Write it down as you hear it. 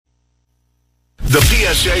The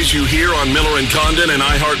PSAs you hear on Miller and Condon and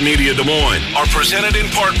iHeartMedia Des Moines are presented in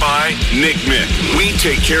part by Nick Mick. We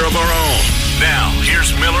take care of our own. Now,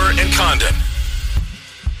 here's Miller and Condon.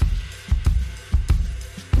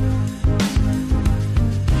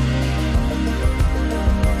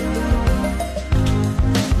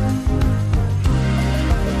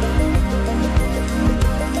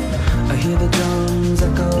 I hear the drums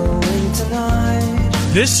echoing tonight.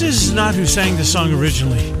 This is not who sang the song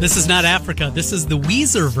originally. This is not Africa. This is the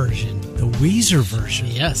Weezer version. The Weezer version.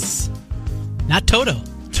 Yes. Not Toto.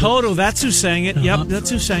 Toto, that's who sang it. Yep, that's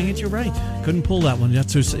who sang it. You're right. Couldn't pull that one.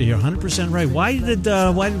 That's who. You're 100% right. Why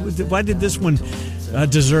did this one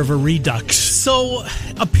deserve a redux? So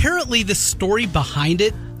apparently the story behind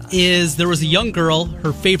it is there was a young girl.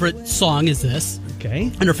 Her favorite song is this.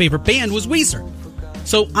 Okay. And her favorite band was Weezer.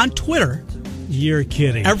 So on Twitter, you're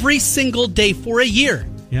kidding. Every single day for a year,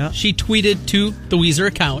 she tweeted to the Weezer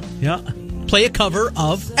account, play a cover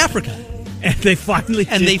of Africa. And they finally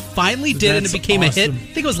did. And it became a hit. I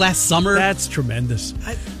think it was last summer. That's tremendous.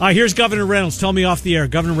 Here's Governor Reynolds. Tell me off the air.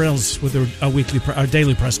 Governor Reynolds with our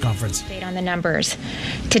daily press conference. On the numbers.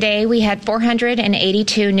 Today we had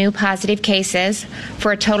 482 new positive cases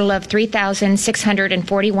for a total of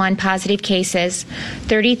 3,641 positive cases.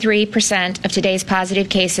 33% of today's positive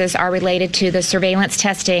cases are related to the surveillance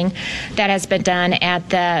testing that has been done at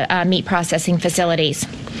the meat processing facilities.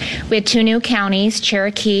 We had 2 new counties,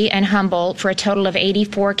 Cherokee and Humboldt, for a total of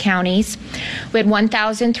 84 counties. We had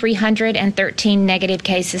 1,313 negative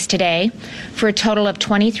cases today for a total of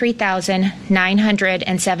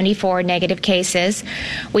 23,974 negative cases.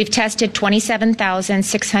 We've tested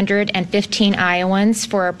 27,615 Iowans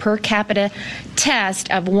for a per capita test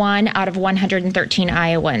of 1 out of 113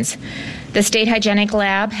 Iowans. The State Hygienic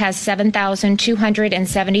Lab has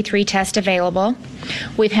 7,273 tests available.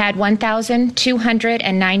 We've had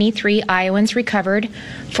 1,293 Iowans recovered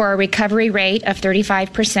for a recovery rate of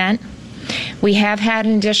 35%. We have had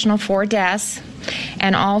an additional 4 deaths,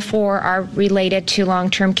 and all 4 are related to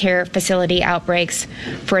long-term care facility outbreaks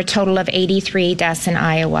for a total of 83 deaths in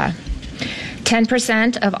Iowa.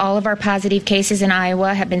 10% of all of our positive cases in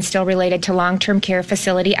Iowa have been still related to long-term care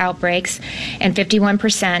facility outbreaks, and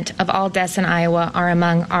 51% of all deaths in Iowa are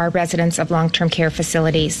among our residents of long-term care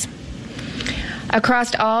facilities.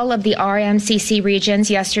 Across all of the RMCC regions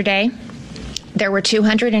yesterday, there were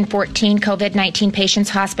 214 COVID-19 patients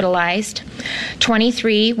hospitalized.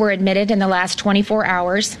 23 were admitted in the last 24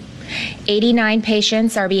 hours. 89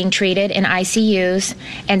 patients are being treated in ICUs,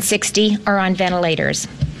 and 60 are on ventilators.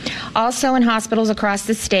 Also in hospitals across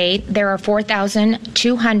the state, there are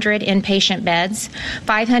 4,200 inpatient beds,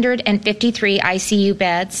 553 ICU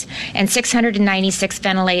beds, and 696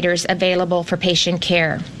 ventilators available for patient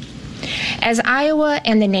care. As Iowa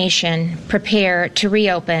and the nation prepare to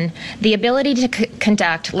reopen, the ability to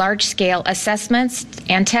conduct large-scale assessments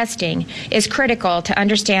and testing is critical to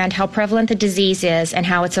understand how prevalent the disease is and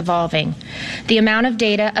how it's evolving. The amount of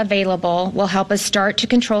data available will help us start to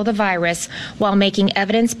control the virus while making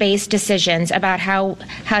evidence-based decisions about how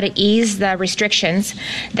to ease the restrictions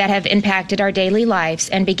that have impacted our daily lives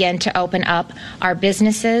and begin to open up our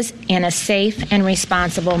businesses in a safe and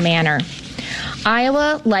responsible manner.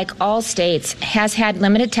 Iowa, like all states, has had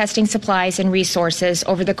limited testing supplies and resources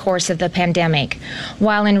over the course of the pandemic.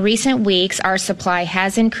 While in recent weeks our supply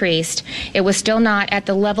has increased, it was still not at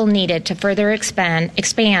the level needed to further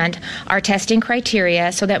expand our testing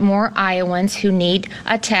criteria so that more Iowans who need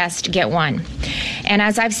a test get one. And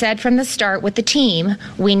as I've said from the start with the team,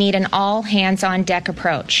 we need an all-hands-on-deck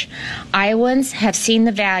approach. Iowans have seen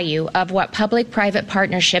the value of what public-private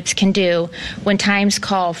partnerships can do when times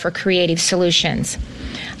call for creative solutions.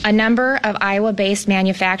 A number of Iowa-based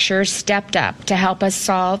manufacturers stepped up to help us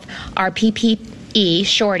solve our PPE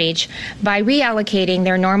shortage by reallocating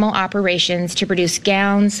their normal operations to produce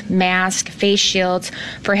gowns, masks, face shields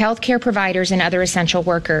for healthcare providers and other essential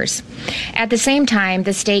workers. At the same time,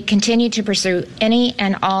 the state continued to pursue any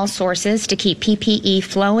and all sources to keep PPE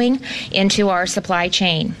flowing into our supply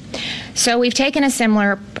chain. So we've taken a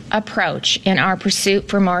similar approach in our pursuit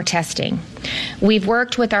for more testing. We've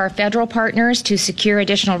worked with our federal partners to secure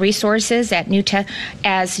additional resources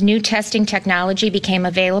as new testing technology became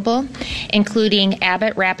available, including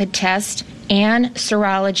Abbott Rapid Test and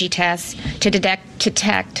serology tests to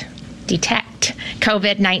detect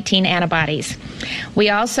COVID-19 antibodies. We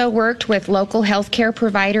also worked with local healthcare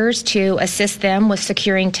providers to assist them with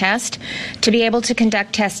securing tests to be able to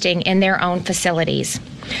conduct testing in their own facilities.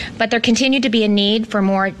 But there continued to be a need for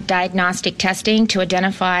more diagnostic testing to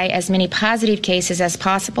identify as many positive cases as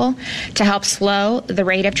possible to help slow the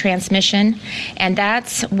rate of transmission. And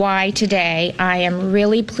that's why today I am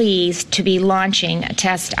really pleased to be launching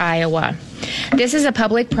Test Iowa. This is a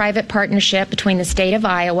public-private partnership between the state of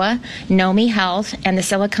Iowa, Nomi Health, and the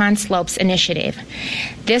Silicon Slopes Initiative.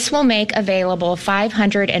 This will make available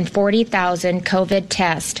 540,000 COVID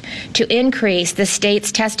tests to increase the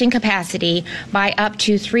state's testing capacity by up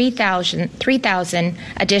to 3,000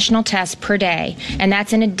 additional tests per day, and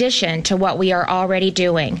that's in addition to what we are already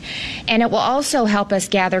doing. And it will also help us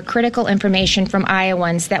gather critical information from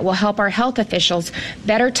Iowans that will help our health officials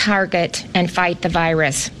better target and fight the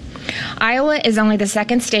virus. Iowa is only the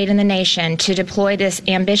second state in the nation to deploy this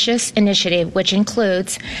ambitious initiative, which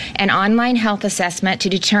includes an online health assessment to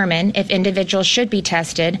determine if individuals should be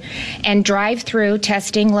tested, and drive-through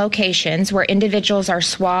testing locations where individuals are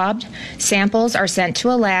swabbed, samples are sent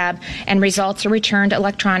to a lab, and results are returned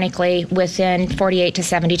electronically within 48 to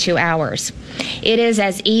 72 hours. It's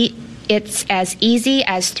as easy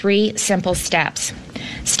as 3 simple steps.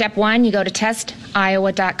 Step 1, you go to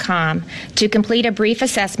testiowa.com to complete a brief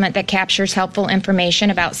assessment that captures helpful information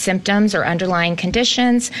about symptoms or underlying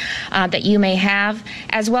conditions that you may have,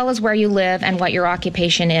 as well as where you live and what your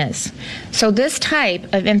occupation is. So this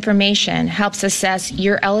type of information helps assess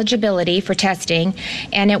your eligibility for testing,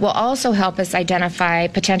 and it will also help us identify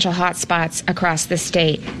potential hotspots across the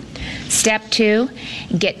state. Step 2,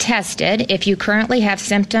 get tested if you currently have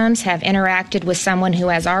symptoms, have interacted with someone who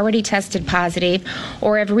has already tested positive,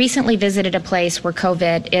 or have recently visited a place where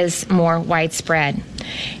COVID is more widespread.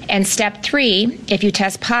 And step 3, if you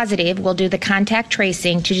test positive, we'll do the contact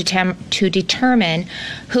tracing to determine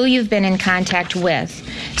who you've been in contact with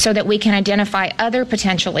so that we can identify other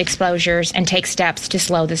potential exposures and take steps to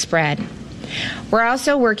slow the spread. We're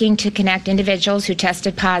also working to connect individuals who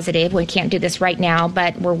tested positive. We can't do this right now,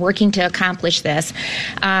 but we're working to accomplish this,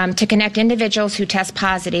 to connect individuals who test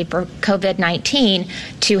positive for COVID-19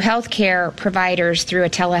 to healthcare providers through a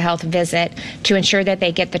telehealth visit to ensure that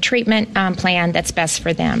they get the treatment plan that's best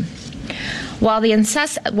for them. While the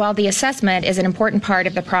assessment is an important part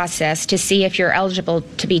of the process to see if you're eligible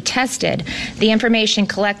to be tested, the information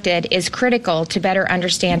collected is critical to better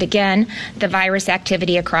understand, again, the virus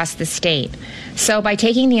activity across the state. So by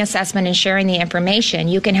taking the assessment and sharing the information,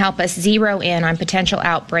 you can help us zero in on potential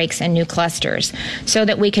outbreaks and new clusters so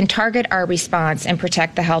that we can target our response and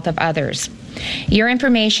protect the health of others. Your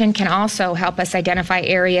information can also help us identify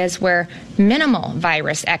areas where minimal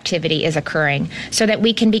virus activity is occurring so that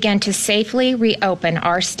we can begin to safely reopen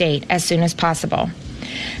our state as soon as possible.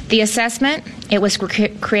 The assessment, it was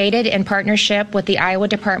created in partnership with the Iowa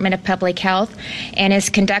Department of Public Health and is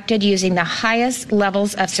conducted using the highest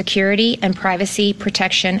levels of security and privacy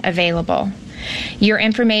protection available. Your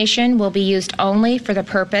information will be used only for the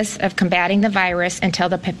purpose of combating the virus until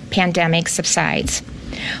the pandemic subsides.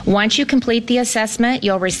 Once you complete the assessment,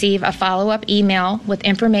 you'll receive a follow-up email with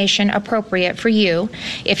information appropriate for you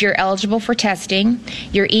if you're eligible for testing.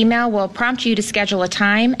 Your email will prompt you to schedule a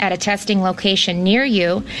time at a testing location near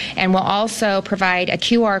you and will also provide a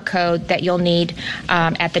QR code that you'll need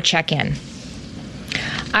at the check-in.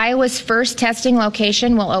 Iowa's first testing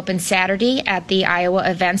location will open Saturday at the Iowa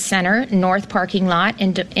Events Center North parking lot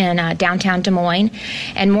in downtown Des Moines,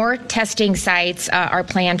 and more testing sites are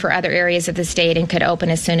planned for other areas of the state and could open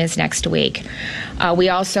as soon as next week. We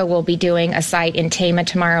also will be doing a site in Tama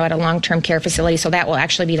tomorrow at a long-term care facility, so that will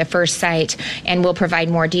actually be the first site, and we'll provide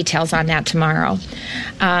more details on that tomorrow.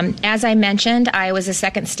 As I mentioned, Iowa is the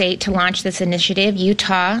second state to launch this initiative.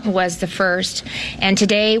 Utah was the first, and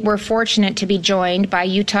today we're fortunate to be joined by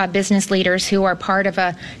Utah business leaders who are part of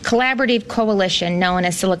a collaborative coalition known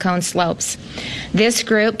as Silicon Slopes. This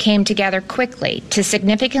group came together quickly to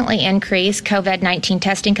significantly increase COVID-19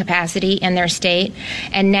 testing capacity in their state,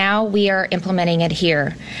 and now we are implementing it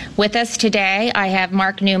here. With us today, I have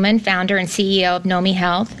Mark Newman, founder and CEO of Nomi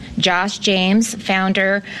Health, Josh James,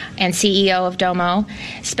 founder and CEO of Domo,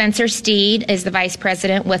 Spencer Steed is the vice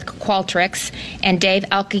president with Qualtrics, and Dave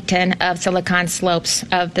Elkington of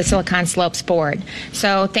the Silicon Slopes board.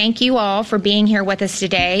 So thank you all for being here with us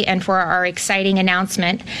today and for our exciting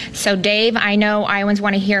announcement. So Dave, I know Iowans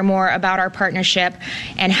want to hear more about our partnership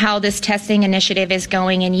and how this testing initiative is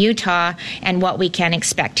going in Utah and what we can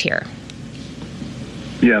expect here.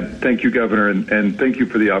 Yeah, thank you, Governor, and thank you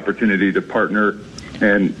for the opportunity to partner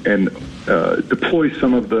and deploy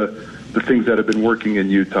some of the things that have been working in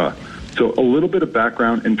Utah. So a little bit of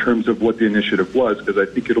background in terms of what the initiative was, because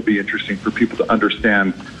I think it'll be interesting for people to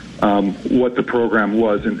understand what the program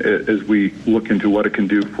was, and as we look into what it can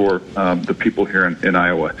do for the people here in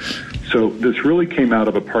Iowa. So this really came out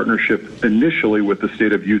of a partnership initially with the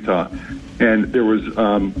state of Utah, and there was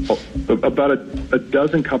about a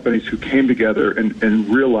dozen companies who came together and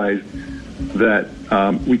realized that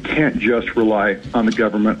we can't just rely on the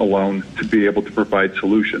government alone to be able to provide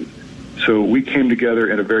solutions. So we came together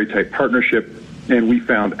in a very tight partnership, and we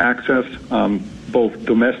found access both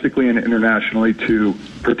domestically and internationally to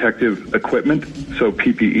protective equipment, so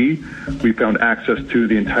PPE. We found access to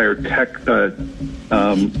the entire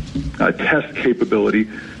test capability,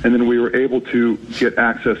 and then we were able to get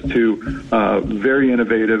access to very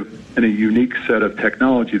innovative and a unique set of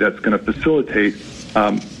technology that's going to facilitate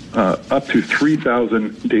up to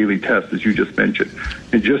 3,000 daily tests, as you just mentioned.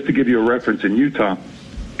 And just to give you a reference, in Utah,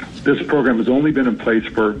 this program has only been in place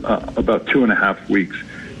for about 2.5 weeks.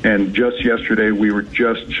 And just yesterday, we were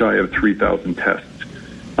just shy of 3,000 tests.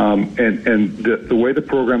 And the way the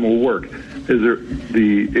program will work is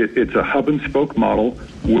it's a hub and spoke model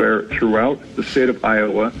where throughout the state of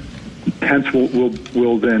Iowa, tents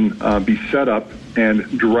will then be set up,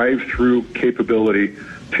 and drive-through capability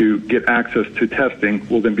to get access to testing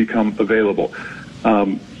will then become available.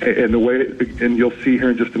 And the way, and you'll see here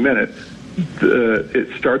in just a minute,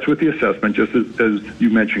 it starts with the assessment, just as you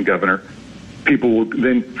mentioned, Governor. People will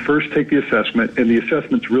then first take the assessment, and the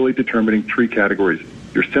assessment's really determining 3 categories.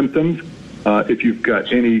 Your symptoms, if you've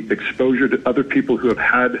got any exposure to other people who have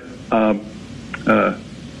had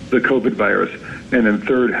the COVID virus, and then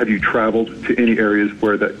third, have you traveled to any areas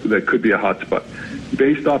where that could be a hotspot?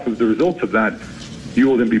 Based off of the results of that, you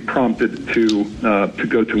will then be prompted to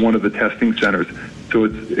go to one of the testing centers. So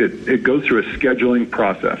it goes through a scheduling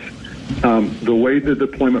process. The way the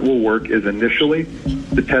deployment will work is initially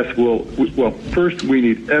the test first we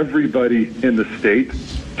need everybody in the state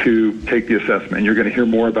to take the assessment. You're going to hear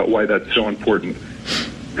more about why that's so important.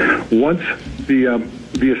 Once the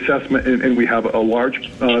assessment, and we have a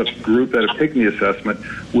large group that have taken the assessment,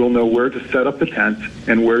 we'll know where to set up the tents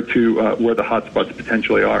and where the hotspots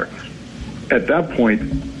potentially are. At that point,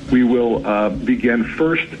 we will begin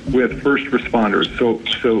first with first responders.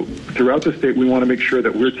 So throughout the state, we want to make sure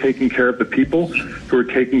that we're taking care of the people who are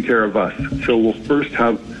taking care of us. So we'll first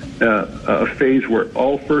have a phase where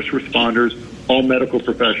all first responders, all medical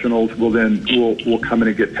professionals will come in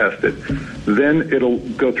and get tested. Then it'll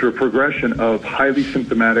go through a progression of highly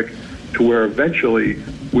symptomatic to where eventually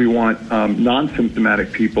we want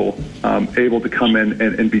non-symptomatic people able to come in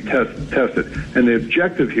and be tested. And the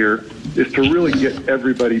objective here is to really get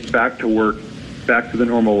everybody back to work, back to the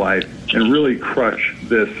normal life, and really crush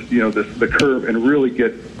the curve and really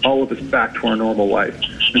get all of us back to our normal life.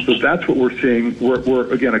 And so that's what we're seeing.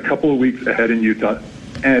 We're again, a couple of weeks ahead in Utah,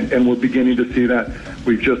 and we're beginning to see that.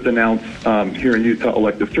 We've just announced here in Utah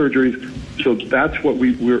elective surgeries. So that's what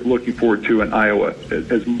we're looking forward to in Iowa.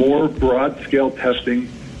 As more broad-scale testing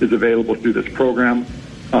is available through this program,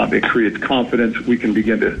 it creates confidence. We can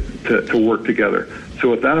begin to work together. So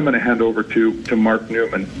with that, I'm going to hand over to Mark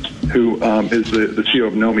Newman, who is the CEO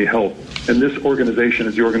of Nomi Health. And this organization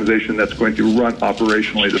is the organization that's going to run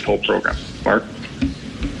operationally this whole program. Mark?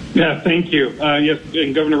 Yeah, thank you. Yes,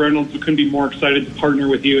 and Governor Reynolds, we couldn't be more excited to partner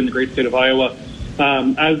with you in the great state of Iowa.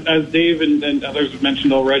 As Dave and others have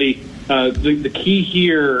mentioned already, the key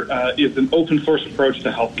here is an open source approach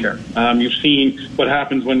to healthcare. You've seen what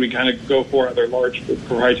happens when we kind of go for other large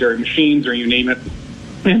proprietary machines, or you name it.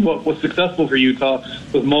 And what was successful for Utah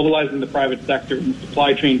was mobilizing the private sector and the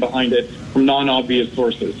supply chain behind it from non-obvious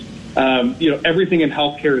sources. Everything in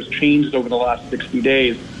healthcare has changed over the last 60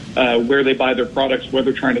 days. Where they buy their products, what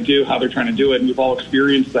they're trying to do, how they're trying to do it, and we've all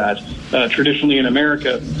experienced that. Traditionally in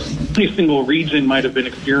America, a single region might have been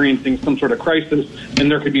experiencing some sort of crisis,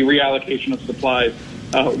 and there could be reallocation of supplies.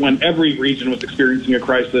 When every region was experiencing a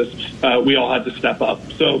crisis, we all had to step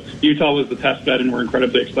up. So Utah was the test bed, and we're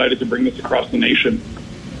incredibly excited to bring this across the nation.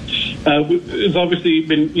 It's obviously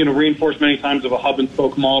been reinforced many times of a hub and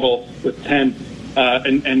spoke model with tents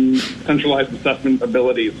and centralized assessment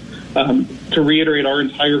abilities. To reiterate, our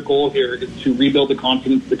entire goal here is to rebuild the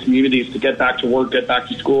confidence of the communities to get back to work, get back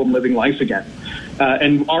to school, and living life again.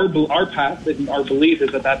 And our path and our belief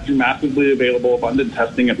is that that's through massively available, abundant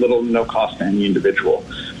testing at little to no cost to any individual.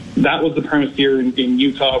 That was the premise here in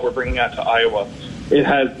Utah. We're bringing that to Iowa. It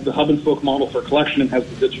has the hub and spoke model for collection and has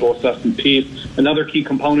the digital assessment piece. Another key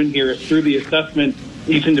component here is through the assessment,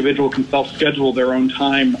 each individual can self-schedule their own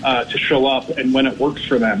time to show up and when it works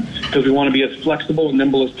for them, because we want to be as flexible and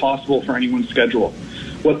nimble as possible for anyone's schedule.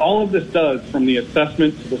 What all of this does, from the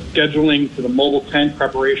assessment to the scheduling to the mobile tent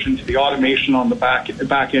preparation to the automation on the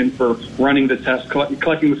back end for running the test,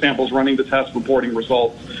 collecting the samples, running the test, reporting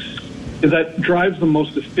results, is that drives the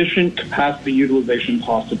most efficient capacity utilization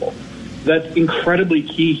possible. That's incredibly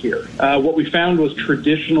key here. What we found was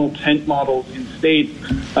traditional tent models in states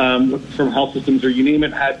from health systems or you name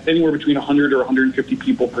it had anywhere between 100 or 150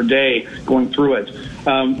 people per day going through it.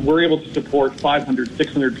 We're able to support 500,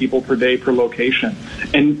 600 people per day per location.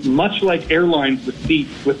 And much like airlines with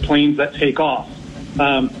seats with planes that take off,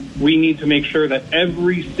 we need to make sure that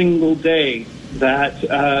every single day that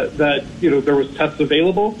there was tests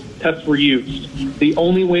available, tests were used. The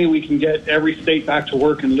only way we can get every state back to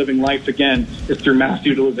work and living life again is through mass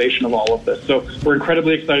utilization of all of this. So we're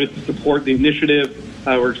incredibly excited to support the initiative.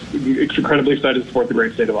 We're incredibly excited to support the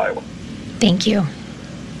great state of Iowa. Thank you.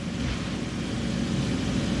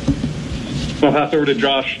 I'll pass over to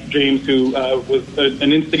Josh James, who was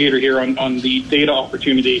an instigator here on the data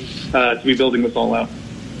opportunity to be building this all out.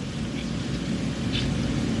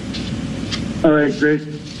 All right, great.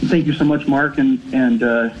 Thank you so much, Mark, and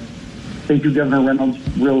thank you, Governor Reynolds.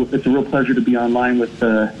 It's a real pleasure to be online with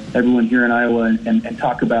everyone here in Iowa and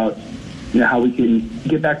talk about how we can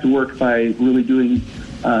get back to work by really doing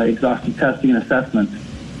exhaustive testing and assessments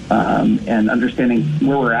and understanding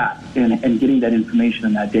where we're at and getting that information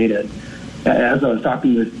and that data. As I was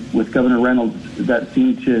talking with Governor Reynolds, that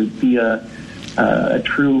seemed to be a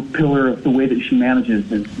true pillar of the way that she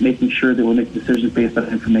manages, is making sure that we're making decisions based on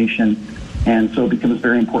information. And so it becomes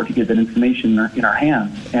very important to get that information in our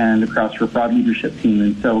hands and across her broad leadership team.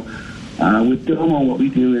 And so with Domo, what we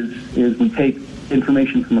do is we take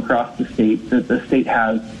information from across the state that the state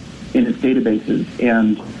has in its databases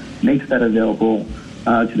and makes that available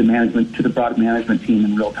to the broad management team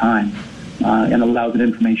in real time and allows that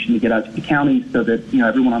information to get out to the counties so that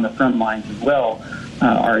everyone on the front lines as well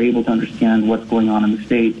are able to understand what's going on in the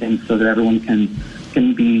state, and so that everyone can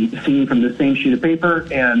be seen from the same sheet of paper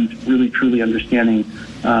and really truly understanding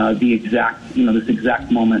this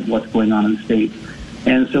exact moment what's going on in the state.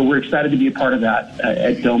 And so we're excited to be a part of that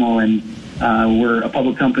at Domo, and we're a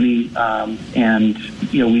public company, and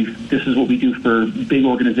this is what we do for big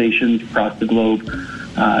organizations across the globe.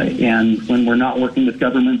 And when we're not working with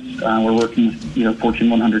governments, we're working with Fortune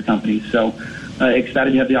 100 companies. So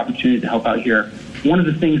excited to have the opportunity to help out here. One of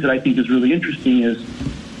the things that I think is really interesting is,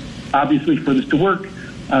 obviously, for this to work,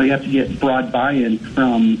 you have to get broad buy-in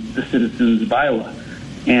from the citizens of Iowa.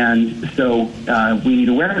 And so we need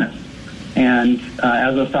awareness. And as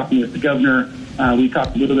I was talking with the governor, we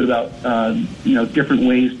talked a little bit about different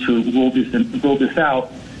ways to roll this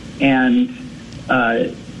out. And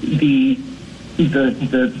the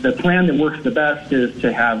plan that works the best is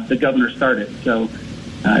to have the governor start it. So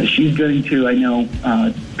she's going to, I know,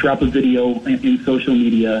 drop a video in social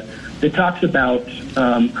media that talks about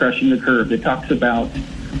crushing the curve, that talks about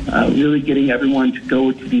really getting everyone to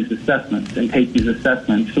go to these assessments and take these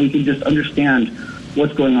assessments so we can just understand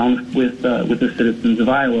what's going on with the citizens of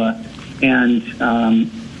Iowa. And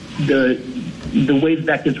the way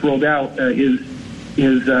that gets rolled out is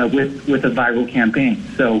with a viral campaign.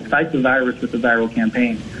 So fight the virus with a viral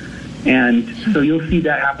campaign. And so you'll see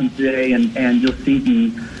that happen today, and you'll see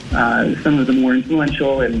some of the more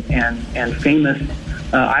influential and famous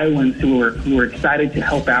Iowans who are excited to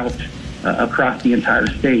help out across the entire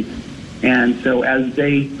state. And so as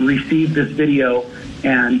they receive this video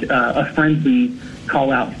and a friendly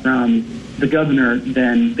call out from the governor,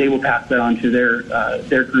 then they will pass that on to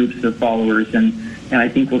their groups of followers. And I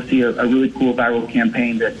think we'll see a really cool viral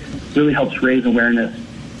campaign that really helps raise awareness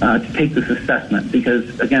to take this assessment,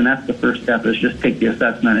 because again, that's the first step, is just take the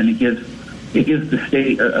assessment, and it gives the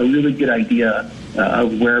state a really good idea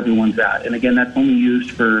of where everyone's at. And again, that's only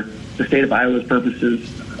used for the state of Iowa's purposes,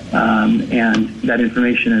 and that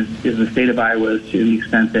information is the state of Iowa's to the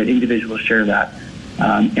extent that individuals share that.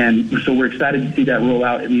 And so we're excited to see that roll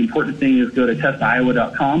out. And the important thing is go to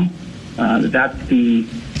testiowa.com. That's the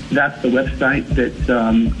website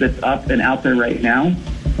that's up and out there right now.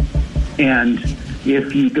 And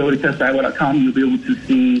if you go to testiowa.com, you'll be able to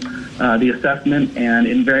see the assessment, and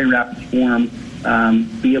in very rapid form,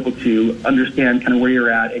 be able to understand kind of where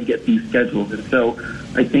you're at and get things scheduled. And so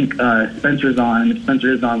I think Spencer's on, and if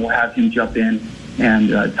Spencer is on, we'll have him jump in and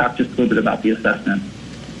talk just a little bit about the assessment.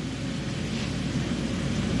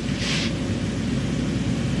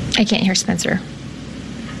 I can't hear Spencer.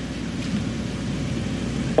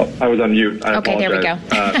 Oh, I was on mute. I okay, there we go.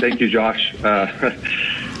 Thank you, Josh.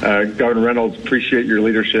 Governor Reynolds, appreciate your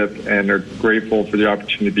leadership and are grateful for the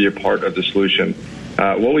opportunity to be a part of the solution.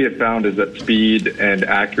 What we have found is that speed and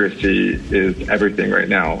accuracy is everything right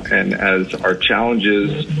now. And as our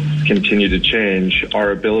challenges continue to change,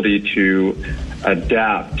 our ability to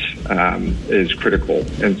adapt is critical.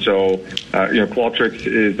 And so, Qualtrics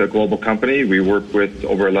is a global company. We work with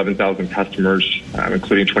over 11,000 customers,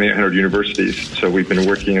 including 2,800 universities. So we've been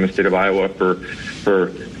working in the state of Iowa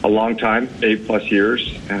for a long time, 8+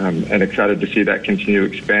 years, and excited to see that continue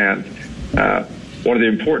to expand. One of the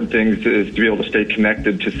important things is to be able to stay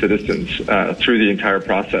connected to citizens through the entire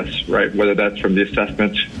process, right? Whether that's from the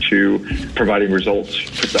assessment to providing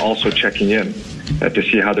results, but also checking in to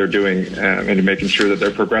see how they're doing and to making sure that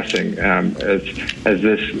they're progressing. As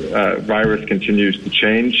this virus continues to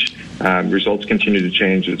change, results continue to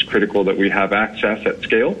change, it's critical that we have access at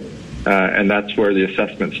scale. And that's where the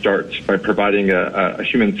assessment starts, by providing a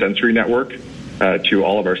human sensory network to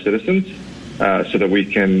all of our citizens. So that we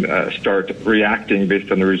can start reacting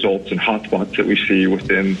based on the results and hotspots that we see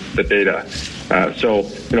within the data.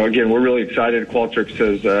 Again, we're really excited. Qualtrics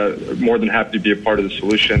is more than happy to be a part of the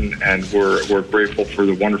solution, and we're grateful for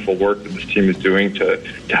the wonderful work that this team is doing to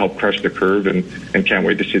help crush the curve, and can't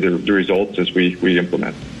wait to see the results as we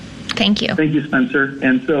implement. Thank you. Thank you, Spencer.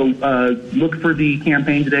 And so look for the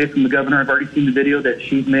campaign today from the governor. I've already seen the video that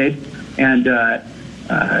she's made, and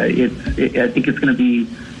I think it's going to be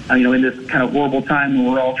in this kind of horrible time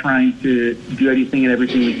when we're all trying to do anything and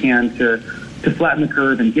everything we can to flatten the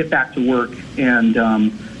curve and get back to work. And,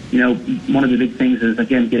 one of the big things is,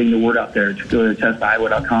 again, getting the word out there. To go to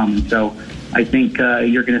testiowa.com. And so I think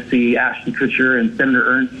you're going to see Ashton Kutcher and Senator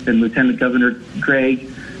Ernst and Lieutenant Governor Craig,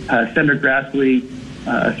 Senator Grassley,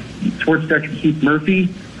 Sports Director Keith Murphy,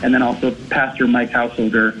 and then also Pastor Mike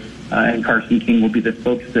Householder and Carson King will be the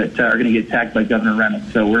folks that are going to get tagged by Governor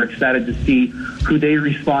Reynolds. So we're excited to see who they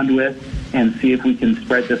respond with and see if we can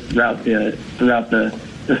spread this throughout the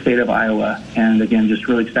state of Iowa. And again, just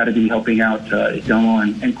really excited to be helping out Domo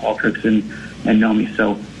and Qualtrics and NOMI.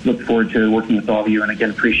 So look forward to working with all of you, and again,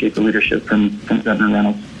 appreciate the leadership from Governor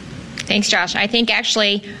Reynolds. Thanks, Josh. I think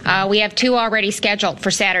actually we have 2 already scheduled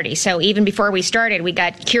for Saturday. So even before we started, we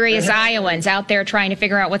got curious Iowans out there trying to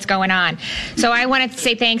figure out what's going on. So I wanted to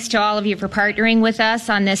say thanks to all of you for partnering with us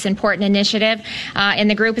on this important initiative. And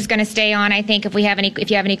the group is going to stay on, I think, if you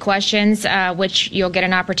have any questions, which you'll get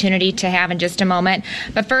an opportunity to have in just a moment.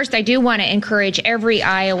 But first, I do want to encourage every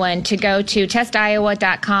Iowan to go to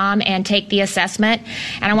testiowa.com and take the assessment.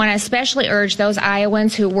 And I want to especially urge those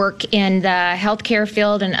Iowans who work in the healthcare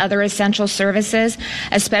field and other essential services,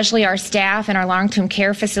 especially our staff in our long-term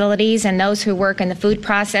care facilities and those who work in the food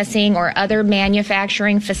processing or other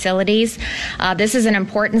manufacturing facilities. This is an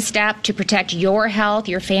important step to protect your health,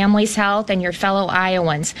 your family's health, and your fellow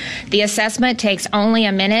Iowans. The assessment takes only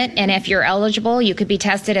a minute, and if you're eligible, you could be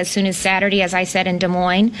tested as soon as Saturday, as I said, in Des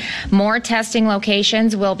Moines. More testing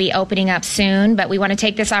locations will be opening up soon, but we want to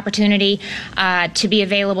take this opportunity to be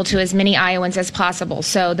available to as many Iowans as possible.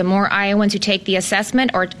 So the more Iowans who take the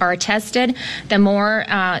assessment or are tested, the more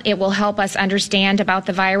it will help us understand about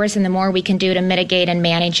the virus and the more we can do to mitigate and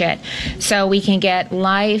manage it, so we can get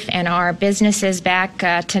life and our businesses back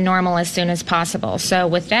to normal as soon as possible. So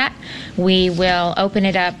with that, we will open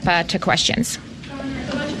it up to questions.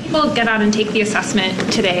 People get out and take the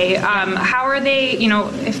assessment today. How are they,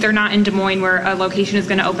 if they're not in Des Moines where a location is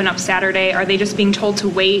going to open up Saturday, are they just being told to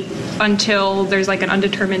wait until there's like an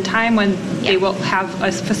undetermined time when they will have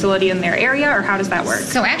a facility in their area, or how does that work?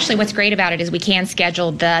 So actually what's great about it is we can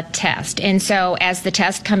schedule the test. And so as the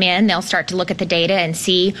tests come in, they'll start to look at the data and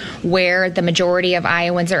see where the majority of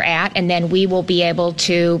Iowans are at, and then we will be able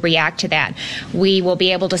to react to that. We will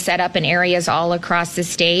be able to set up in areas all across the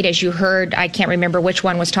state. As you heard, I can't remember which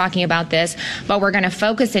one was talking about this, but we're going to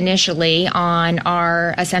focus initially on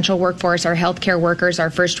our essential workforce, our healthcare workers, our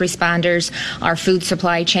first responders, our food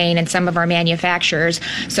supply chain, and some of our manufacturers.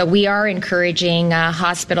 So we are encouraging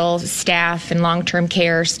hospital staff and long-term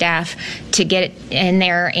care staff to get in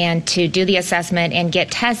there and to do the assessment and get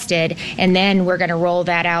tested, and then we're going to roll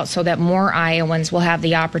that out so that more Iowans will have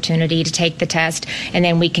the opportunity to take the test, and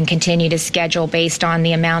then we can continue to schedule based on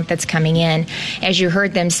the amount that's coming in. As you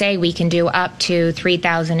heard them say, we can do up to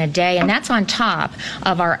 3,000 a day, and that's on top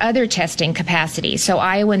of our other testing capacity. So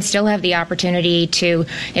Iowans still have the opportunity to,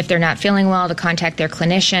 if they're not feeling well, to contact their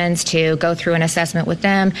clinicians, to go through an assessment with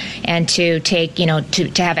them, and to take,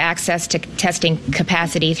 to have access to testing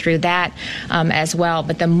capacity through that as well.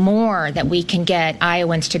 But the more that we can get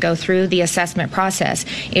Iowans to go through the assessment process,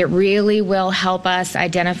 it really will help us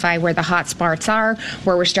identify where the hot spots are,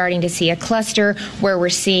 where we're starting to see a cluster, where we're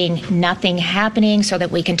seeing nothing happening, so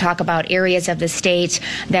that we can talk about areas of the state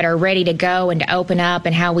that are ready to go and to open up,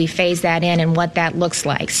 and how we phase that in and what that looks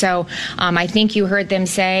like. So I think you heard them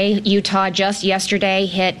say Utah just yesterday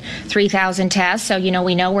hit 3,000 tests. So,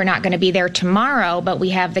 we know we're not going to be there tomorrow, but we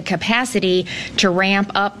have the capacity to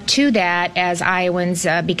ramp up to that as Iowans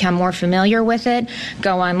become more familiar with it,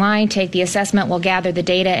 go online, take the assessment, we'll gather the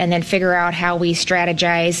data, and then figure out how we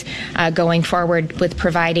strategize going forward with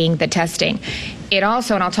providing the testing. It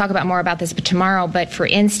also, and I'll talk about more about this tomorrow, but for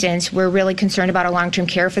instance, we're really concerned about our long-term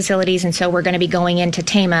care facilities, and so we're going to be going into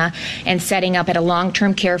Tama and setting up at a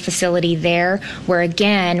long-term care facility there, where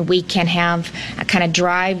again, we can have kind of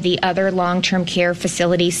drive the other long-term care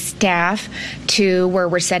facility staff to where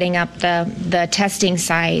we're setting up the testing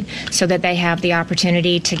site so that they have the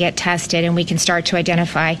opportunity to get tested, and we can start to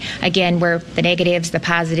identify, again, where the negatives, the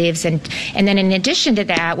positives, and then in addition to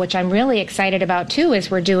that, which I'm really excited about too,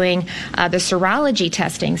 is we're doing the serology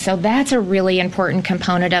testing. So that's a really important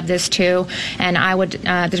component of this too. And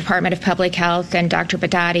the Department of Public Health and Dr.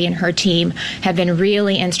 Badati and her team have been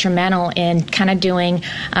really instrumental in kind of doing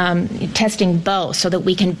testing both, so that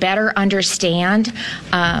we can better understand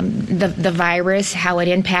the virus, how it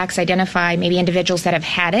impacts, identify maybe individuals that have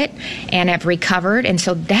had it and have recovered. And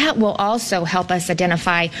so that will also help us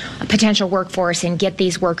identify a potential workforce and get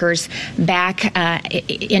these workers back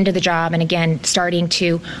into the job. And again, starting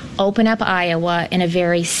to open up Iowa in a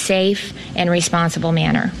very safe and responsible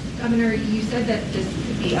manner. Governor, you said that this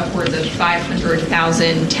could be upwards of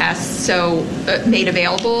 500,000 tests made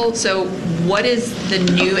available. So what is the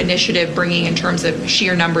new initiative bringing in terms of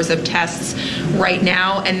sheer numbers of tests right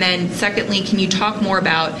now? And then secondly, can you talk more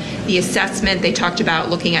about the assessment? They talked about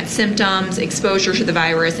looking at symptoms, exposure to the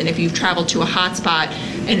virus, and if you've traveled to a hotspot,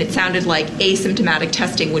 and it sounded like asymptomatic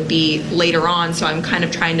testing would be later on. So I'm kind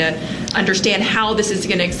of trying to understand how this is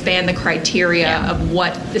going to expand the criteria of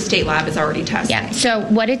what the state lab is already testing. Yeah. So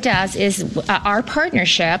what it does is our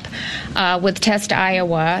partnership with Test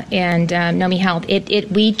Iowa and Nomi Health,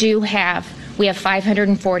 we have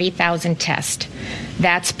 540,000 tests.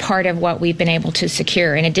 That's part of what we've been able to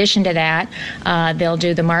secure. In addition to that, they'll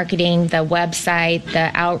do the marketing, the website,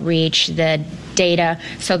 the outreach, the data.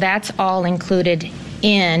 So that's all included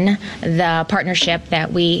in the partnership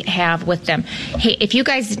that we have with them. Hey, if you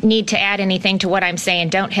guys need to add anything to what I'm saying,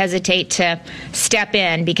 don't hesitate to step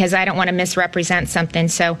in, because I don't want to misrepresent something.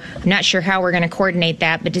 So I'm not sure how we're going to coordinate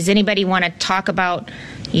that, but does anybody want to talk about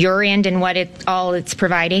your end and what it's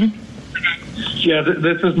providing? Yeah,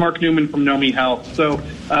 this is Mark Newman from Nomi Health. So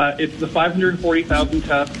it's the 540,000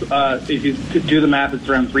 tests. If you do the math, it's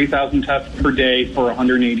around 3,000 tests per day for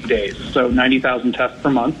 180 days. So 90,000 tests per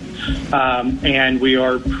month. And we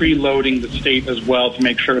are preloading the state as well to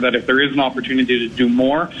make sure that if there is an opportunity to do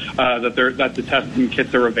more, that the testing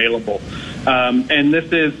kits are available. And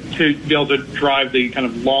this is to be able to drive the kind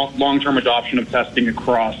of long-term adoption of testing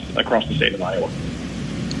across the state of Iowa.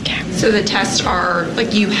 So the tests are,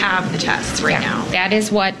 you have the tests right now? That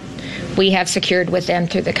is what we have secured with them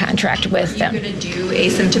through the contract with them. Are you going to do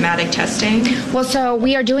asymptomatic testing? Well, so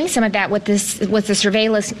we are doing some of that with the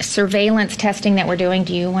surveillance testing that we're doing.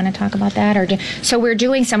 Do you want to talk about that? So we're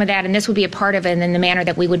doing some of that, and this would be a part of it in the manner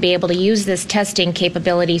that we would be able to use this testing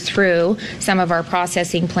capability through some of our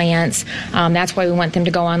processing plants. That's why we want them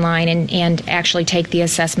to go online and actually take the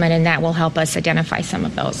assessment, and that will help us identify some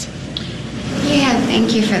of those. Yeah,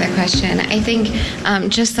 thank you for the question. I think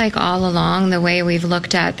just like all along, the way we've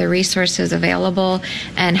looked at the resources available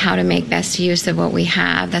and how to make best use of what we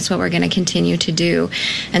have, that's what we're going to continue to do.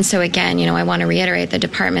 And so again, I want to reiterate the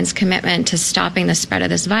department's commitment to stopping the spread of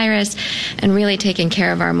this virus and really taking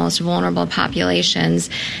care of our most vulnerable populations.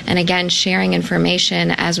 And again, sharing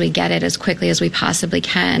information as we get it as quickly as we possibly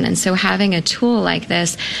can. And so having a tool like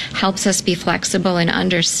this helps us be flexible in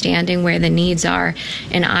understanding where the needs are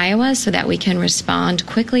in Iowa so that we can respond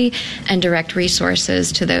quickly and direct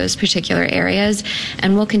resources to those particular areas.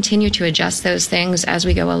 And we'll continue to adjust those things as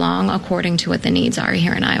we go along according to what the needs are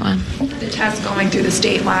here in Iowa. The test going through the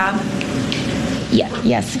state lab?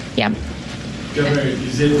 Yes. Governor,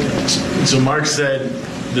 so Mark said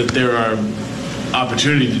that there are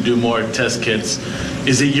opportunity to do more test kits.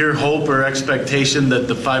 Is it your hope or expectation that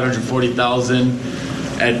the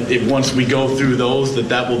 540,000, once we go through those,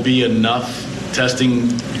 that will be enough testing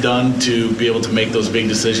done to be able to make those big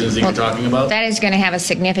decisions that you're talking about? That is going to have a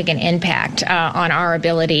significant impact on our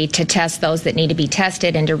ability to test those that need to be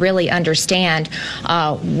tested and to really understand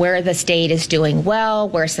where the state is doing well,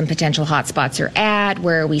 where some potential hotspots are at,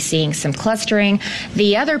 where are we seeing some clustering.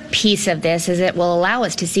 The other piece of this is it will allow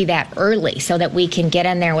us to see that early so that we can get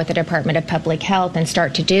in there with the Department of Public Health and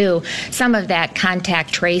start to do some of that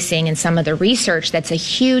contact tracing and some of the research that's a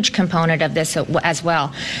huge component of this as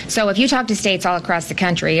well. So if you talk to states states all across the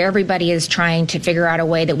country. Everybody is trying to figure out a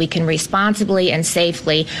way that we can responsibly and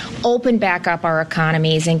safely open back up our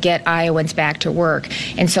economies and get Iowans back to work.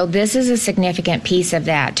 And so this is a significant piece of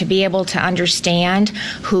that, to be able to understand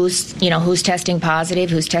who's testing positive,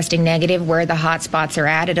 who's testing negative, where the hot spots are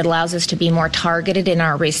at. It allows us to be more targeted in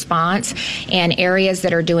our response, and areas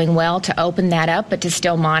that are doing well to open that up, but to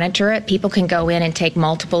still monitor it. People can go in and take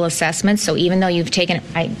multiple assessments. So even though you've taken,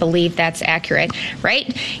 I believe that's accurate,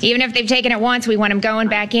 right? Even if they've taken it once, we want them going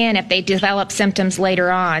back in if they develop symptoms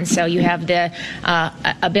later on. So you have the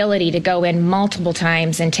ability to go in multiple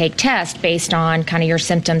times and take tests based on kind of your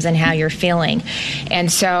symptoms and how you're feeling.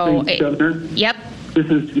 And so, Governor, yep. This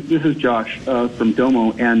is Josh from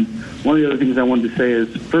Domo, and one of the other things I wanted to say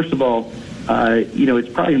is, first of all,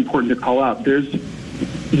 it's probably important to call out. There's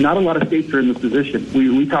not a lot of states are in this position.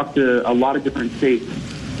 We talked to a lot of different states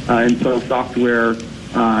and sell software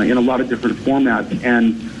in a lot of different formats,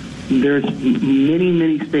 and there's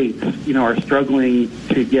many states, are struggling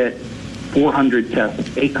to get 400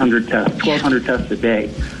 tests, 800 tests, 1,200 tests a day.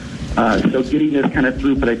 So getting this kind of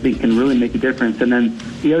throughput, I think, can really make a difference. And then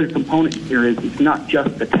the other component here is it's not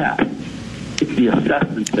just the test. It's the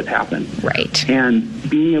assessments that happen. Right. And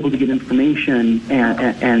being able to get information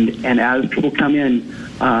and as people come in,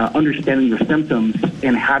 understanding their symptoms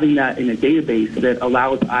and having that in a database that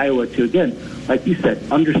allows Iowa to, again, like you said,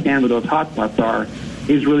 understand where those hotspots are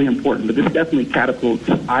is really important. But this definitely catapults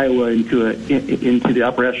Iowa into the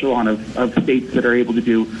upper echelon of states that are able to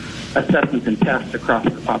do assessments and tests across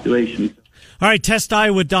the population. All right,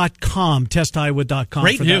 testiowa.com, testiowa.com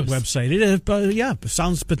Great for news. that website. It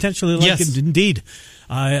sounds potentially like Yes. it indeed.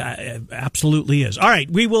 Absolutely is. All right,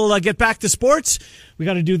 we will get back to sports. We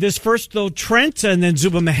got to do this first, though. Trent and then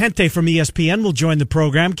Zuba Mahente from ESPN will join the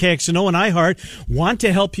program. KXNO and iHeart want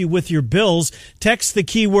to help you with your bills. Text the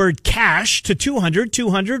keyword cash to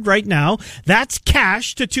 200-200 right now. That's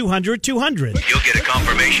cash to 200-200. You'll get a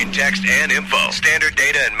confirmation text and info. Standard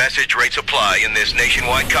data and message rates apply in this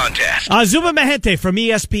nationwide contest. Zuba Mahente from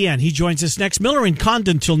ESPN. He joins us next. Miller and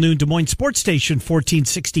Condon till noon. Des Moines Sports Station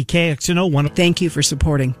 1460 KXNO. Thank you for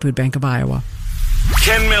supporting Food Bank of Iowa.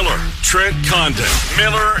 Ken Miller, Trent Condon,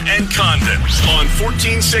 Miller and Condon on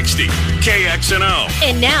 1460 KXNO.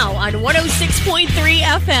 And now on 106.3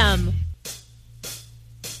 FM.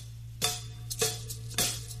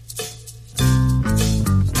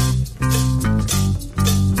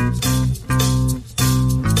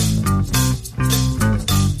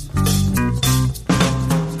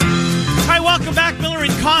 Welcome back, Miller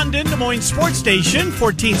and Condon, Des Moines Sports Station,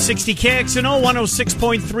 1460 KXNO,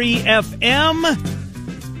 106.3 FM.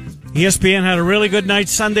 ESPN had a really good night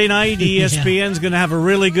Sunday night. ESPN's going to have a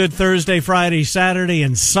really good Thursday, Friday, Saturday,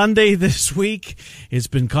 and Sunday this week. It's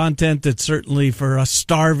been content that certainly for us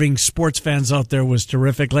starving sports fans out there was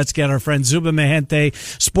terrific. Let's get our friend Zuba Mahente,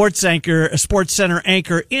 Sports Center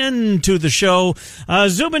anchor, into the show.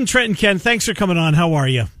 Zubin, Trent, and Ken, thanks for coming on. How are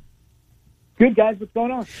you? Good, guys. What's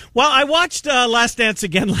going on? Well, I watched Last Dance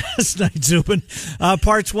again last night, Zubin,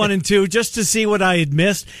 parts 1 and 2, just to see what I had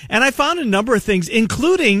missed. And I found a number of things,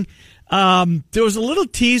 including there was a little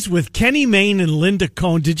tease with Kenny Mayne and Linda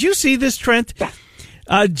Cohn. Did you see this, Trent?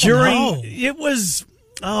 It was,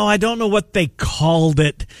 I don't know what they called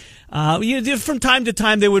it. From time to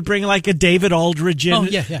time, they would bring like a David Aldridge in. Oh,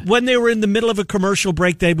 yeah. When they were in the middle of a commercial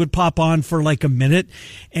break, they would pop on for like a minute.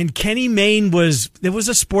 And Kenny Mayne there was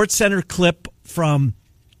a Sports Center clip from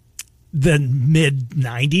the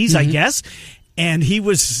mid-90s, I guess. And he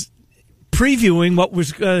was previewing what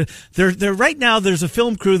was there right now. There's a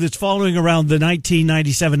film crew that's following around the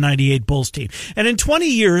 1997-98 Bulls team, and in 20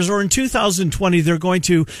 years, or in 2020, they're going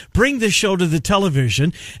to bring this show to the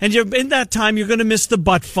television. And in that time, you're going to miss the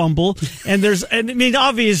butt fumble. And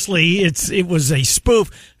obviously, it was a spoof.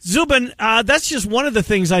 Zubin, that's just one of the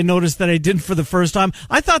things I noticed that I didn't for the first time.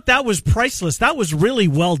 I thought that was priceless. That was really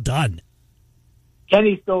well done.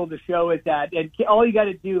 Kenny stole the show with that, and all you got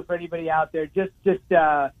to do for anybody out there, just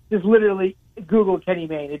literally Google Kenny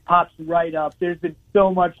Mayne. It pops right up. There's been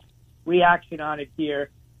so much reaction on it here.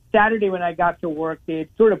 Saturday when I got to work, they had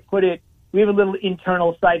sort of put it. We have a little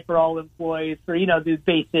internal site for all employees for the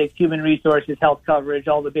basic human resources, health coverage,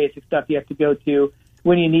 all the basic stuff you have to go to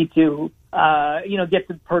when you need to get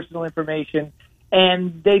some personal information.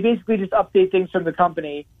 And they basically just update things from the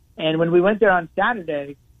company. And when we went there on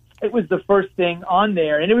Saturday, it was the first thing on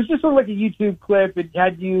there. And it was just sort of like a YouTube clip. It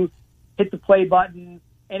had you hit the play button,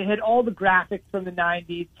 and it had all the graphics from the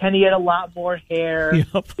 90s. Kenny had a lot more hair.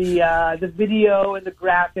 Yep. The video and the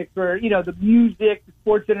graphics were, the music, the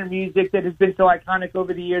SportsCenter music that has been so iconic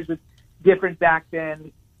over the years was different back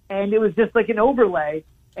then. And it was just like an overlay.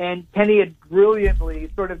 And Kenny had brilliantly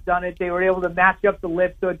sort of done it. They were able to match up the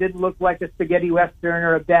lips so it didn't look like a spaghetti western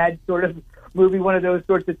or a bad sort of movie, one of those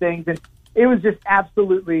sorts of things. And it was just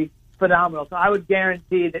absolutely phenomenal. So I would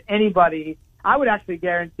guarantee that I would actually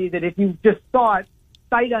guarantee that if you just saw it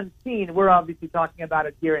sight unseen, we're obviously talking about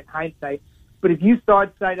it here in hindsight, but if you saw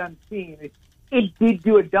it sight unseen, it did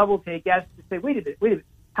do a double take as to say, wait a minute,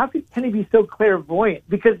 how could Kenny be so clairvoyant?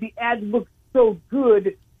 Because the ad looked so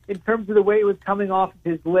good in terms of the way it was coming off of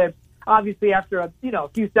his lips. Obviously, after a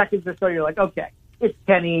few seconds or so, you're like, okay, it's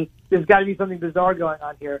Kenny. There's got to be something bizarre going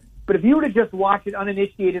on here. But if you were to just watch it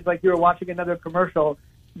uninitiated like you were watching another commercial,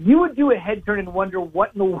 you would do a head turn and wonder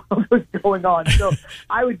what in the world was going on. So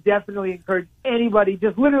I would definitely encourage anybody,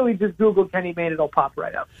 just Google Kenny Mayne. It'll pop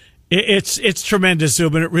right up. It's tremendous,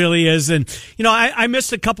 Zubin. It really is. And, I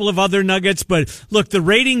missed a couple of other nuggets, but look, the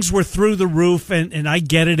ratings were through the roof, and I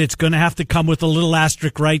get it. It's going to have to come with a little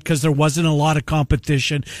asterisk, right? Because there wasn't a lot of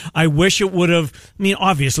competition. I wish it would have,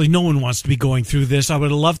 obviously no one wants to be going through this. I would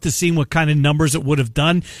have loved to see what kind of numbers it would have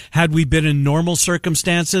done had we been in normal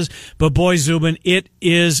circumstances. But boy, Zubin, it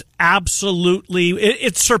is absolutely,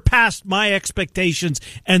 it surpassed my expectations,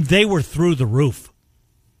 and they were through the roof.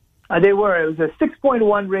 They were. It was a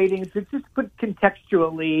 6.1 rating. So just put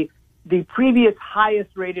contextually, the previous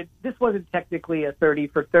highest rated, this wasn't technically a 30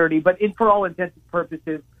 for 30, but for all intents and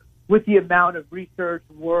purposes, with the amount of research,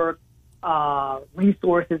 work,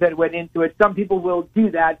 resources that went into it, some people will do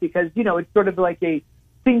that because, it's sort of like a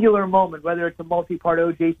singular moment, whether it's a multi-part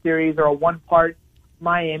OJ series or a one-part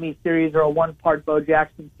Miami series or a one-part Bo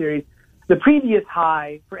Jackson series. The previous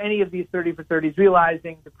high for any of these 30 for 30s,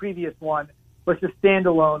 realizing the previous one was the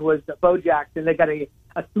standalone, was Bo Jackson. They got a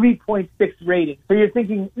 3.6 rating. So you're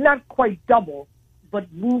thinking not quite double,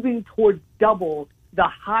 but moving towards double the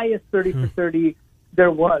highest 30 for 30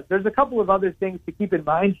 there was. There's a couple of other things to keep in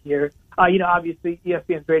mind here. Obviously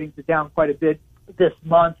ESPN's ratings are down quite a bit this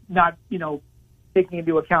month, not, taking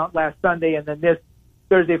into account last Sunday and then this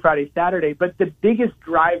Thursday, Friday, Saturday. But the biggest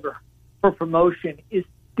driver for promotion is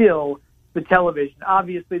still the television.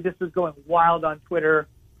 Obviously, this was going wild on Twitter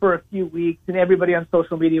for a few weeks, and everybody on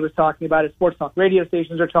social media was talking about it. Sports talk radio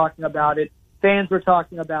stations are talking about it. Fans were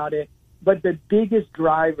talking about it. But the biggest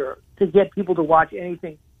driver to get people to watch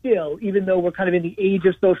anything still, even though we're kind of in the age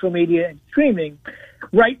of social media and streaming,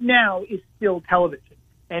 right now is still television.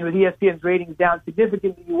 And with ESPN's ratings down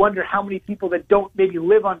significantly, you wonder how many people that don't maybe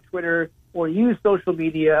live on Twitter or use social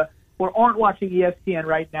media or aren't watching ESPN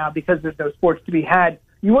right now because there's no sports to be had.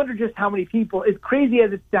 You wonder just how many people, as crazy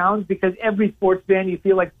as it sounds, because every sports fan, you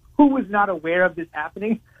feel like, who was not aware of this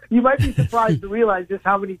happening? You might be surprised to realize just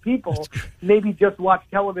how many people maybe just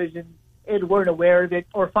watched television and weren't aware of it,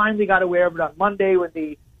 or finally got aware of it on Monday when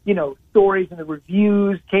the, stories and the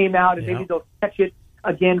reviews came out, and maybe they'll catch it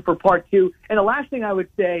again for part two. And the last thing I would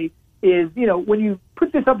say is, when you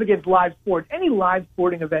put this up against live sports, any live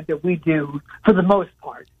sporting event that we do, for the most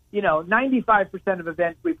part, 95% of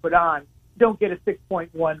events we put on don't get a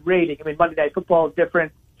 6.1 rating. I mean, Monday Night Football is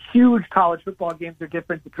different. Huge college football games are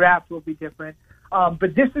different. The draft will be different.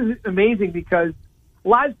 But this is amazing because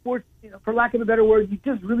live sports, for lack of a better word, you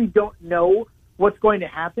just really don't know what's going to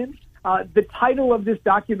happen. The title of this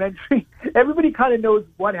documentary, everybody kind of knows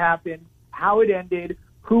what happened, how it ended,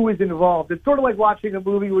 who was involved. It's sort of like watching a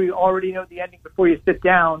movie where you already know the ending before you sit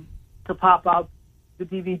down to pop out the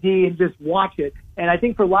DVD and just watch it. And I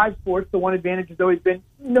think for live sports, the one advantage has always been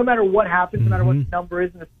no matter what happens, no matter what the number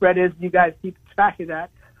is and the spread is, and you guys keep track of that,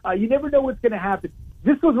 you never know what's going to happen.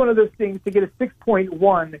 This was one of those things to get a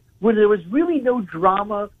 6.1 where there was really no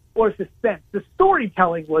drama or suspense. The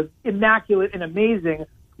storytelling was immaculate and amazing,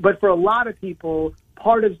 but for a lot of people,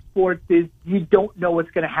 part of sports is you don't know what's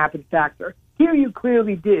going to happen factor. Here you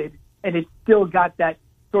clearly did, and it still got that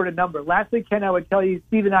sort of number. Lastly, Ken, I would tell you,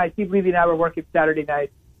 Steve Levy and I were working Saturday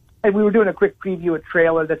night, and we were doing a quick preview, a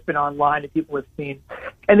trailer that's been online that people have seen.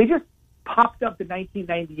 And they just popped up the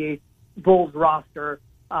 1998 Bulls roster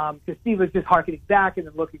because Steve was just harkening back and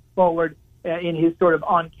then looking forward in his sort of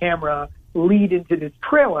on-camera lead into this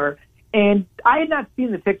trailer. And I had not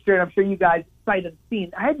seen the picture, and I'm sure you guys sight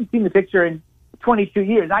unseen. I hadn't seen the picture in 22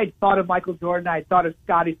 years. I had thought of Michael Jordan. I had thought of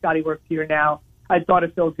Scotty. Scotty works here now. I had thought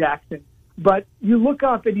of Phil Jackson. But you look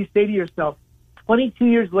up and you say to yourself, 22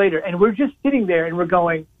 years later, and we're just sitting there and we're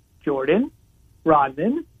going, Jordan,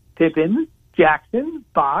 Rodman, Pippen, Jackson,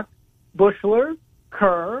 Bach, Bushler,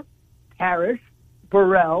 Kerr, Parrish,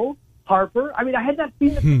 Burrell, Harper. I mean, I had not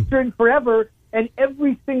seen the picture in forever, and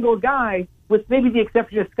every single guy, with maybe the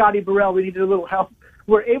exception of Scotty Burrell, we needed a little help,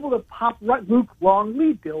 were able to pop Luke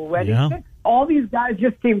Longley, Bill Weddington. Yeah. All these guys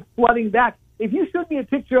just came flooding back. If you showed me a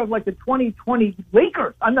picture of like the 2020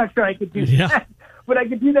 Lakers, I'm not sure I could do that. but I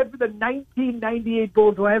could do that for the 1998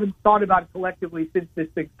 Bulls, who I haven't thought about collectively since this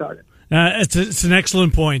thing started. It's an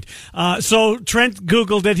excellent point. So Trent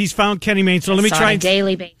Googled it. He's found Kenny Mayne. So let me try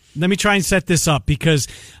daily basis. Let me try and set this up because,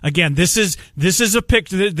 again, this is a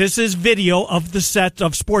picture. This is video of the set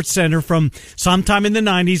of Sports Center from sometime in the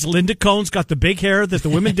 90s. Linda Cohn's got the big hair that the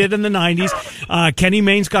women did in the 90s. Kenny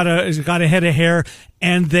Mayne's got a head of hair,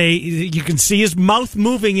 and you can see his mouth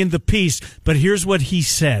moving in the piece. But here's what he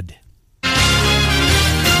said.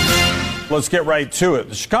 Let's get right to it.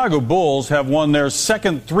 The Chicago Bulls have won their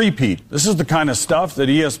second three-peat. This is the kind of stuff that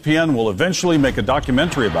ESPN will eventually make a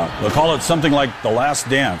documentary about. They'll call it something like The Last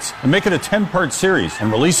Dance and make it a 10-part series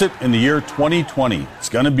and release it in the year 2020. It's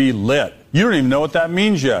going to be lit. You don't even know what that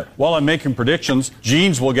means yet. While I'm making predictions,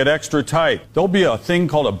 jeans will get extra tight. There'll be a thing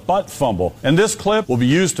called a butt fumble, and this clip will be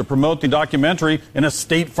used to promote the documentary in a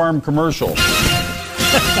State Farm commercial.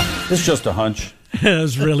 It's just a hunch. That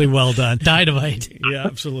was really well done. Dynamite. Yeah,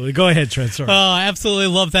 absolutely. Go ahead, Trent. Sorry. Oh, I absolutely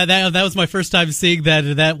love that. That was my first time seeing that,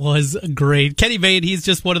 and that was great. Kenny Mayne, he's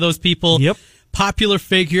just one of those people. Yep. Popular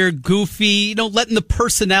figure, goofy, letting the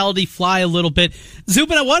personality fly a little bit.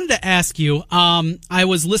 Zubin, I wanted to ask you, I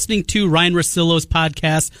was listening to Ryan Russillo's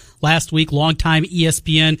podcast last week, longtime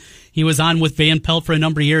ESPN. He was on with Van Pelt for a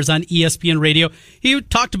number of years on ESPN Radio. He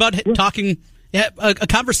talked about talking a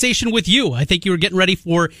conversation with you. I think you were getting ready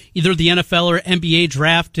for either the NFL or NBA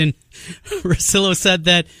draft, and Russillo said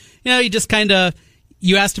that, you just kind of,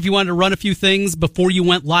 you asked if you wanted to run a few things before you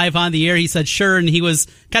went live on the air. He said sure, and he was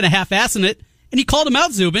kind of half-assing it, and he called him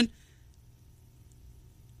out, Zubin.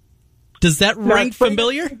 Does that ring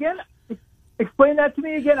familiar? Again? Explain that to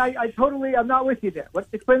me again. I'm not with you there.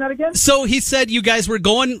 Explain that again? So he said you guys were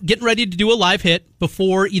getting ready to do a live hit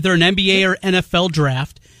before either an NBA or NFL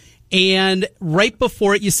draft. And right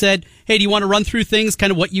before it, you said, hey, do you want to run through things, kind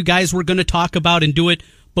of what you guys were going to talk about and do it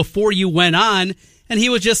before you went on? And he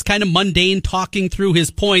was just kind of mundane talking through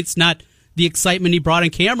his points, not the excitement he brought on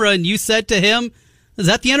camera. And you said to him, is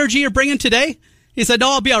that the energy you're bringing today? He said,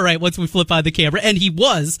 no, I'll be all right once we flip on the camera. And he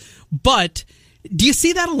was. But do you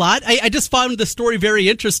see that a lot? I just found the story very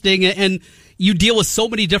interesting. And you deal with so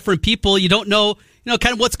many different people. You don't know,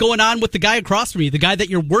 kind of what's going on with the guy across from you, the guy that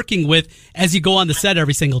you're working with as you go on the set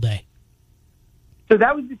every single day. So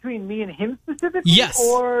that was between me and him specifically? Yes.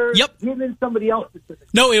 Or yep. him and somebody else specifically?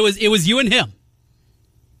 No, it was you and him.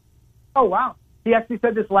 Oh, wow. He actually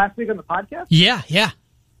said this last week on the podcast? Yeah.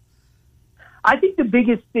 I think the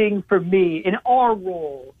biggest thing for me in our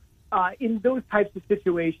role in those types of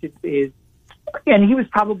situations is, and he was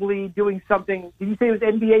probably doing something, did you say it was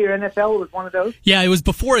NBA or NFL? It was one of those? Yeah, it was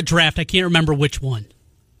before a draft. I can't remember which one.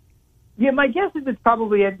 Yeah, my guess is it's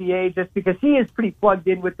probably NBA just because he is pretty plugged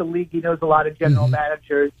in with the league. He knows a lot of general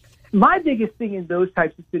managers. My biggest thing in those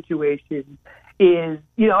types of situations is,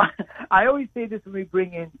 I always say this when we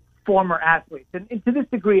bring in former athletes. And to this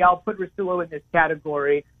degree, I'll put Russillo in this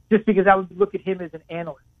category just because I would look at him as an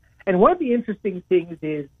analyst. And one of the interesting things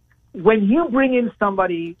is when you bring in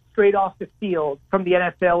somebody straight off the field from the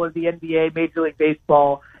NFL or the NBA, Major League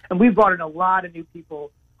Baseball, and we've brought in a lot of new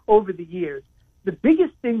people over the years, the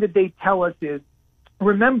biggest thing that they tell us is,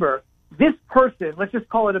 remember, this person, let's just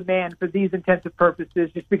call it a man for these intensive purposes,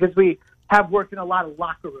 just because we have worked in a lot of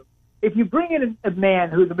locker rooms. If you bring in a man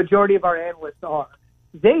who the majority of our analysts are,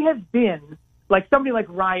 they have been like somebody like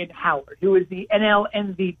Ryan Howard, who is the NL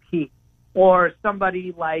MVP, or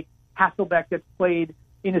somebody like Hasselbeck that's played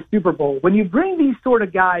in a Super Bowl. When you bring these sort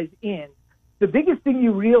of guys in, the biggest thing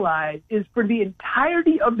you realize is for the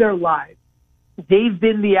entirety of their lives, they've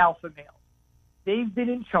been the alpha male. They've been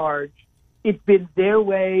in charge. It's been their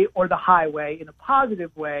way or the highway in a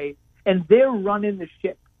positive way, and they're running the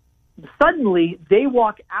ship. Suddenly, they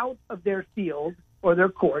walk out of their field or their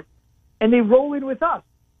court, and they roll in with us.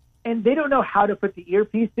 And they don't know how to put the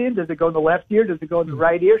earpiece in. Does it go in the left ear? Does it go in the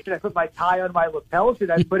right ear? Should I put my tie on my lapel?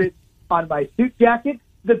 Should I put it on my suit jacket?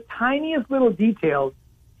 The tiniest little details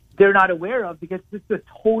they're not aware of because it's a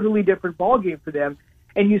totally different ballgame for them.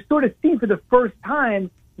 And you sort of see for the first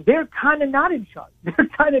time, they're kind of not in charge. They're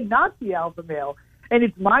kind of not the alpha male. And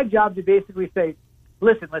it's my job to basically say,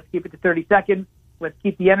 listen, let's keep it to 30 seconds. Let's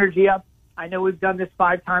keep the energy up. I know we've done this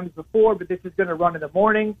 5 times before, but this is going to run in the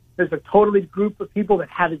morning. There's a totally group of people that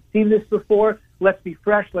haven't seen this before. Let's be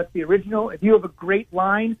fresh. Let's be original. If you have a great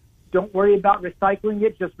line, don't worry about recycling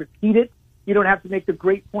it. Just repeat it. You don't have to make the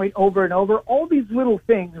great point over and over. All these little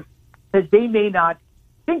things that they may not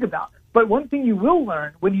think about. But one thing you will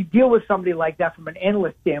learn when you deal with somebody like that from an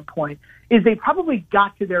analyst standpoint is they probably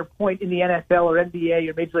got to their point in the NFL or NBA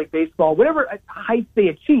or Major League Baseball, whatever heights they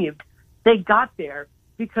achieved, they got there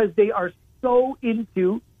because they are so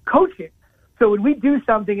into coaching. So when we do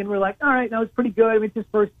something and we're like, all right, that was pretty good. I mean, it's his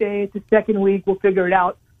first day. It's his second week. We'll figure it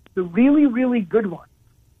out. The really, really good ones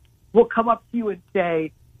will come up to you and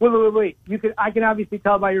say, wait. I can obviously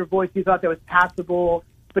tell by your voice you thought that was passable,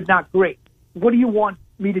 but not great. What do you want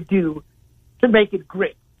me to do to make it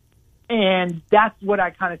great? And that's what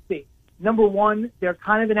I kind of see. Number one, they're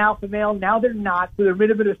kind of an alpha male. Now they're not, so they're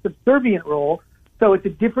in a bit of a subservient role. So it's a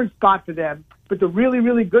different spot for them. But the really,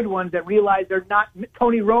 really good ones that realize they're not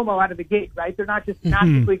Tony Romo out of the gate, right? They're not just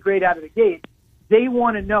magically great out of the gate. They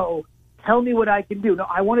want to know, tell me what I can do. No,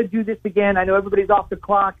 I want to do this again. I know everybody's off the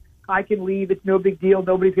clock. I can leave. It's no big deal.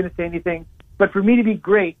 Nobody's going to say anything. But for me to be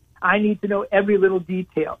great, I need to know every little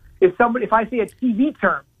detail. If I say a TV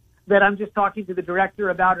term that I'm just talking to the director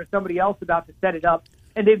about or somebody else about to set it up,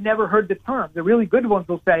 and they've never heard the term, the really good ones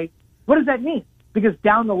will say, what does that mean? Because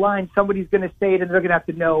down the line, somebody's going to say it, and they're going to have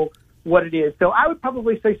to know what it is. So I would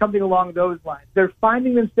probably say something along those lines. They're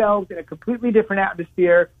finding themselves in a completely different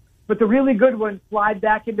atmosphere, but the really good ones slide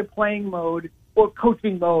back into playing mode or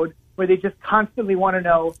coaching mode where they just constantly want to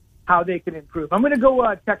know how they can improve. I'm going to go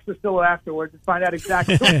text Russillo afterwards and find out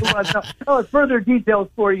exactly further details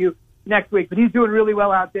for you next week. But he's doing really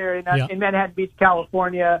well out there in Manhattan Beach,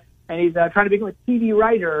 California, and he's trying to become a TV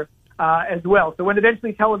writer as well. So when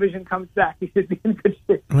eventually television comes back, he should be in good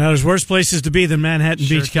shape. Well, there's worse places to be than Manhattan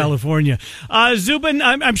Beach, California. Zubin,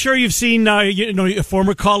 I'm sure you've seen a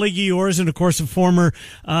former colleague of yours and, of course, a former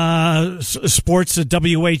sports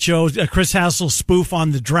WHO, Chris Hassel spoof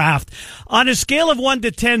on the draft. On a scale of 1 to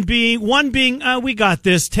 10 1 being we got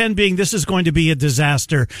this, 10 being this is going to be a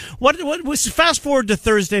disaster. What was fast forward to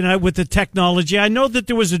Thursday night with the technology? I know that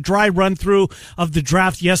there was a dry run through of the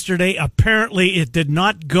draft yesterday. Apparently, it did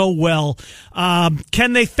not go well.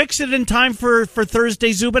 Can they fix it in time for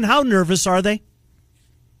Thursday, Zubin? How nervous are they?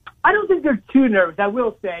 I don't think they're too nervous. I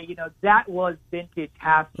will say, that was vintage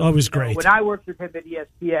Hassel. Oh, it was great. When I worked with him at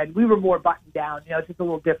ESPN, we were more buttoned down. It's just a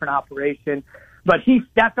little different operation. But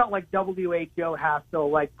that felt like WHO Hassel,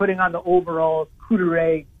 like putting on the overalls,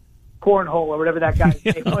 Couturier, cornhole, or whatever that guy's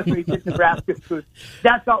name was, where he did Nebraska Spoof.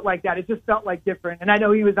 That felt like that. It just felt like different. And I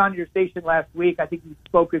know he was on your station last week. I think he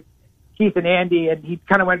spoke with Keith and Andy, and he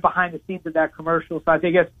kind of went behind the scenes of that commercial. So I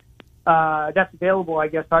think that's available, I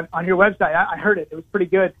guess, on your website. I heard it. It was pretty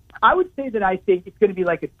good. I would say that I think it's going to be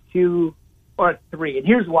like a 2 or a 3, and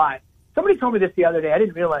here's why. Somebody told me this the other day. I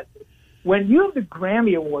didn't realize it. When you have the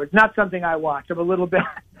Grammy Awards, not something I watch. I'm a little bit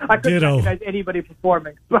 – I couldn't recognize anybody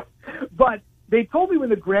performing. But they told me when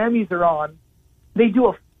the Grammys are on, they do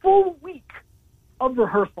a full week of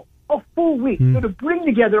rehearsal, a full week. So to bring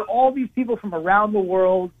together all these people from around the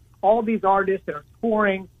world, all these artists that are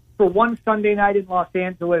touring for one Sunday night in Los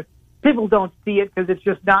Angeles, people don't see it because it's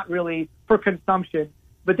just not really for consumption.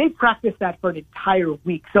 But they practice that for an entire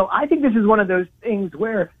week. So I think this is one of those things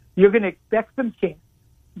where you're going to expect some kinks,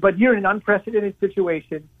 but you're in an unprecedented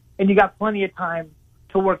situation, and you got plenty of time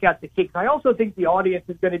to work out the kinks. I also think the audience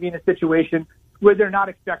is going to be in a situation where they're not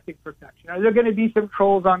expecting perfection. Are there going to be some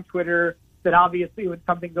trolls on Twitter that obviously when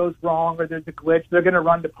something goes wrong or there's a glitch, they're going to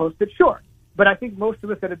run to post it? Sure. But I think most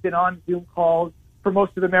of us that have been on Zoom calls, for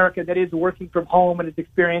most of America that is working from home and is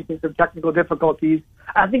experiencing some technical difficulties,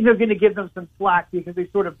 I think they're going to give them some slack because they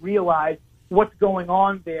sort of realize what's going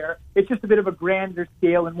on there. It's just a bit of a grander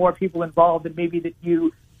scale and more people involved than maybe that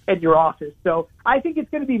you and your office. So I think it's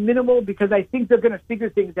going to be minimal because I think they're going to figure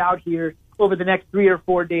things out here over the next 3 or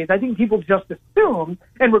 4 days. I think people just assume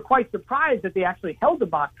and were quite surprised that they actually held a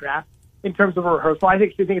mock draft in terms of a rehearsal. I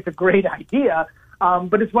actually think it's a great idea.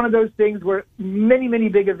 But it's one of those things where many, many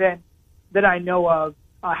big events that I know of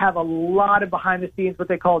have a lot of behind-the-scenes, what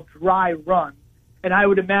they call dry runs. And I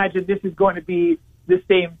would imagine this is going to be the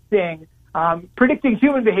same thing. Predicting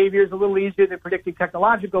human behavior is a little easier than predicting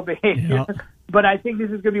technological behavior. Yeah. But I think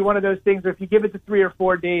this is going to be one of those things where if you give it to 3 or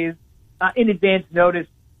 4 days in advance notice,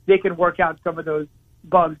 they can work out some of those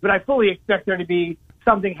bugs. But I fully expect there to be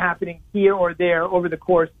something happening here or there over the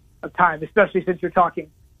course of time, especially since you're talking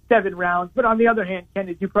 7 rounds. But on the other hand, Ken,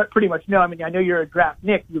 as you pretty much know, I mean, I know you're a draft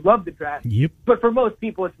Nick. You love the draft. Yep. But for most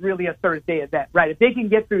people, it's really a Thursday event, right? If they can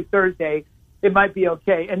get through Thursday, it might be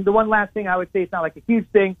okay. And the one last thing I would say, it's not like a huge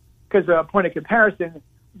thing because of a point of comparison,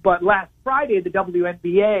 but last Friday, the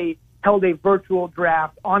WNBA held a virtual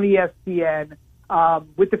draft on ESPN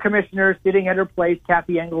with the commissioner sitting at her place,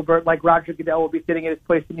 Kathy Engelbert, like Roger Goodell will be sitting at his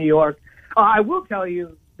place in New York. I will tell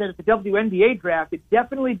you that at the WNBA draft, it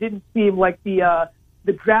definitely didn't seem like the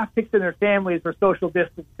draft picks and their families were social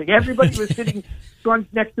distancing. Everybody was sitting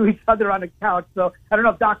scrunched next to each other on a couch. So I don't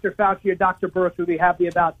know if Dr. Fauci or Dr. Birx would be happy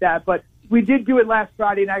about that, but we did do it last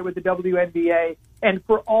Friday night with the WNBA, and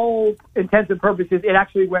for all intents and purposes, it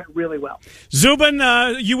actually went really well. Zubin,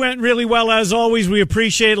 you went really well as always. We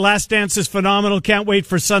appreciate it. Last Dance is phenomenal. Can't wait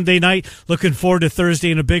for Sunday night. Looking forward to Thursday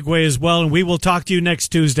in a big way as well, and we will talk to you next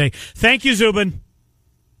Tuesday. Thank you, Zubin.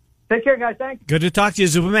 Take care, guys. Thanks. Good to talk to you,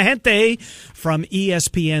 Zubin Mehenti from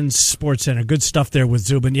ESPN SportsCenter. Good stuff there with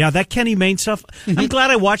Zubin. Yeah, that Kenny Mayne stuff. I'm glad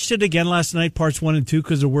I watched it again last night, parts 1 and 2,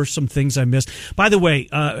 because there were some things I missed. By the way,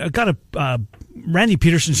 I got Randy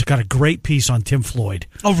Peterson's got a great piece on Tim Floyd.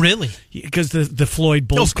 Oh, really? Because the Floyd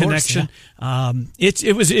Bulls connection. Yeah.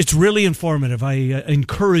 It's really informative. I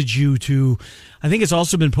encourage you to. I think it's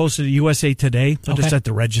also been posted at USA Today, not just at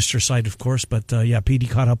the Register site, of course. But Petey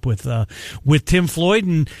caught up with Tim Floyd,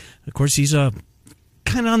 and of course he's kind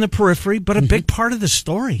of on the periphery, but a big part of the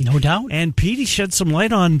story, no doubt. And Petey shed some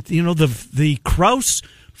light on the Krause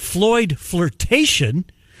Floyd flirtation.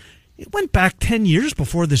 It went back 10 years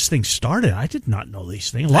before this thing started. I did not know these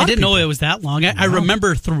things. I didn't know it was that long. I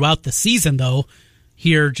remember throughout the season, though,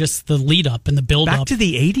 here just the lead up and the build up. Back to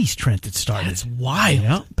the 80s, Trent, it started. That's wild.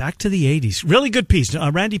 Yeah, back to the 80s. Really good piece.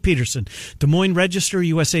 Randy Peterson, Des Moines Register,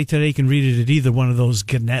 USA Today. You can read it at either one of those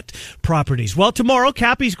Gannett properties. Well, tomorrow,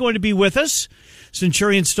 Cappy's going to be with us.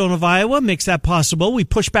 Centurion Stone of Iowa makes that possible. We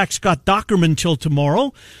push back Scott Dockerman till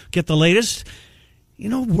tomorrow. Get the latest.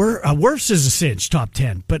 Worse is a cinch, top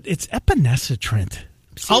 10, but it's Epinesa, Trent.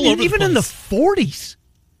 All over even in the 40s.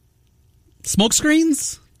 Smoke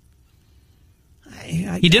screens?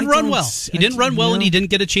 He didn't run well. He didn't run well, and he didn't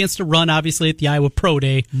get a chance to run, obviously, at the Iowa Pro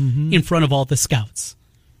Day in front of all the scouts.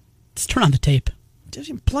 Just turn on the tape.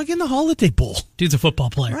 Just plug in the Holiday Bowl. Dude's a football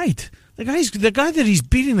player. Right. The guy that he's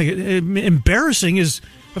beating, embarrassing, is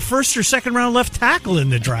a first or second round left tackle in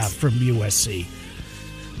the draft from USC.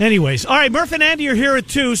 Anyways, all right, Murph and Andy are here at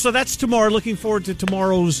 2, so that's tomorrow. Looking forward to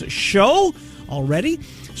tomorrow's show already.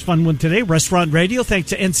 It's a fun one today, Restaurant Radio. Thanks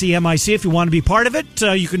to NCMIC. If you want to be part of it,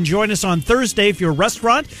 you can join us on Thursday if you're a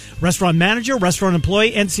restaurant manager, restaurant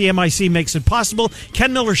employee. NCMIC makes it possible.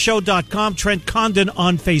 KenMillerShow.com, Trent Condon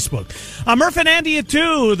on Facebook. Murph and Andy at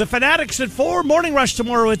 2, the Fanatics at 4, Morning Rush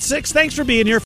tomorrow at 6. Thanks for being here.